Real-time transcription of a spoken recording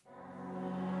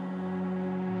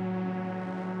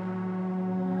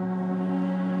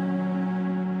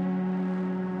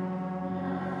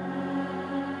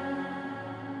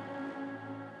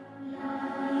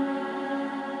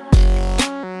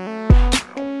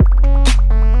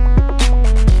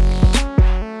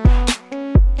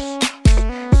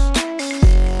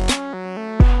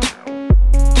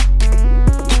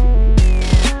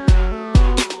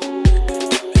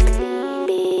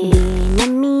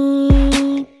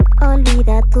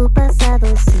Olvida tu pasado,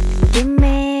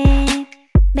 sígueme.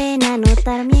 Ven a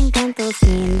notar mi encanto,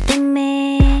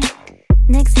 siénteme.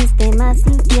 No existe más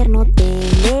infierno, te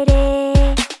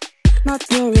leeré. No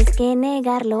tienes que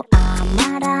negarlo,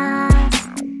 amarás.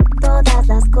 Todas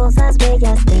las cosas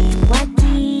bellas tengo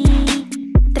aquí.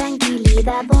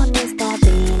 Tranquilidad honesta,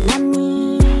 ven a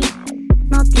mí.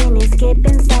 No tienes que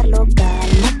pensarlo,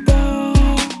 cálmate.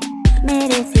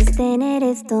 Mereces tener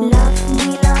esto. Love me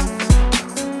love.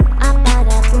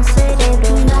 Apaga tu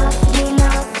cerebro. Love me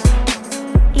love.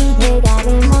 Y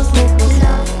llegaremos lejos.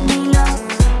 Love me love.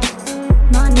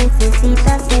 No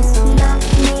necesitas eso. Love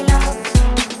me love.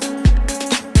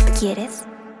 ¿Quieres?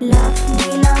 Love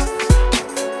me love.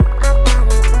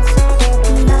 Apaga tu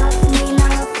cerebro. Love me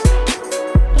love.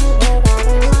 Y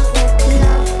llegaremos lejos.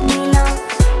 Love me love.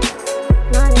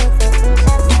 No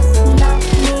necesitas eso. Love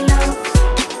me love.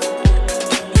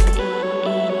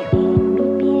 En mi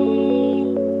piel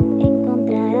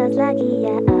encontrarás la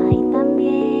guía. Hay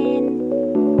también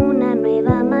una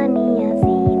nueva manía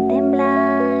sin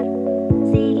temblar.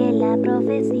 Sigue la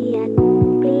profecía,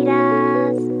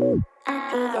 cumplirás.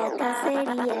 Aquella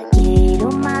cacería, quiero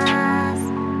más.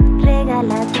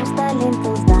 Regala tus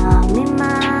talentos, dame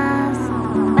más.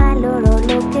 Valoro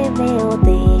lo que veo,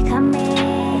 déjame.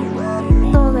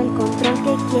 Todo el control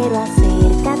que quiero,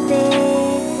 acércate.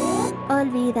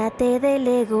 Olvídate del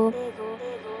ego.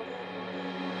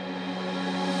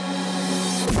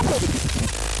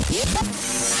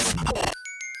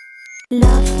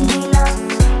 Love me love.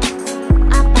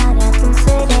 Apaga tu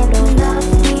cerebro. Love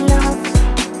me love.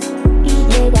 Y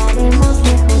llegaremos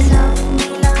lejos. Love me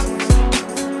love.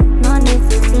 No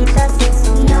necesitas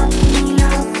eso. Love me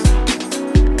love.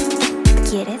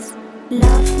 ¿Quieres?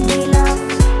 Love me love.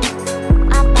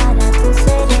 Apaga tu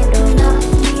cerebro. Love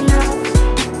me love.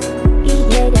 Y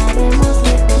llegaremos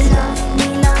lejos. Love me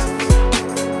love.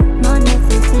 No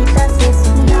necesitas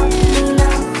eso. Love me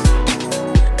love.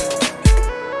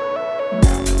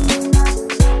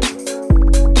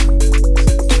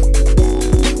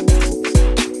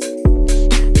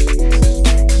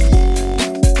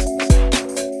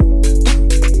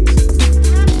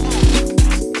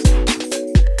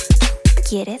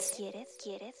 ¿Quieres?